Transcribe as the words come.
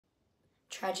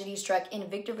Tragedy struck in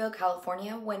Victorville,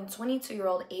 California when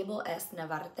 22-year-old Abel S.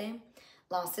 Navarrete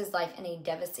lost his life in a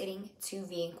devastating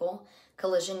two-vehicle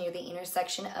collision near the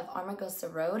intersection of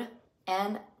Amargosa Road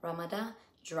and Ramada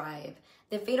Drive.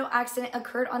 The fatal accident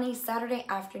occurred on a Saturday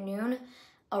afternoon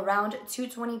around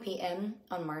 2:20 p.m.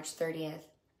 on March 30th.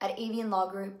 At Avian Law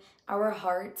Group, our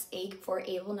hearts ache for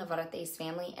Abel Navarrete's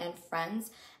family and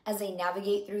friends as they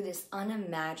navigate through this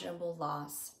unimaginable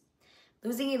loss.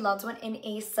 Losing a loved one in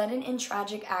a sudden and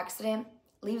tragic accident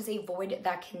leaves a void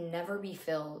that can never be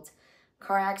filled.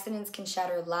 Car accidents can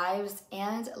shatter lives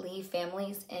and leave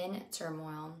families in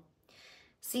turmoil.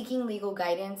 Seeking legal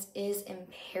guidance is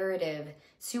imperative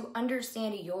to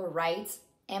understand your rights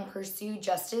and pursue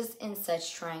justice in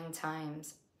such trying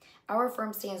times. Our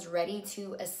firm stands ready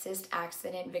to assist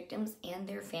accident victims and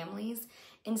their families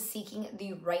in seeking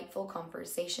the rightful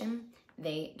compensation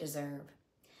they deserve.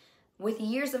 With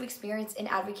years of experience in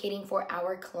advocating for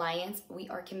our clients, we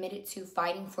are committed to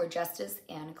fighting for justice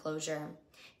and closure.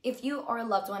 If you or a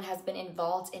loved one has been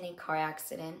involved in a car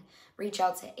accident, reach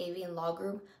out to Avian Law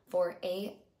Group for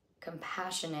a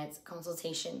compassionate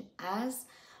consultation as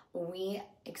we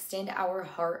extend our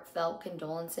heartfelt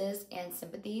condolences and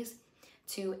sympathies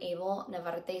to Abel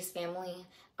Navarrete's family.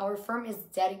 Our firm is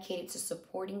dedicated to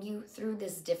supporting you through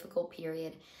this difficult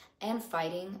period and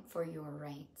fighting for your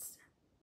rights.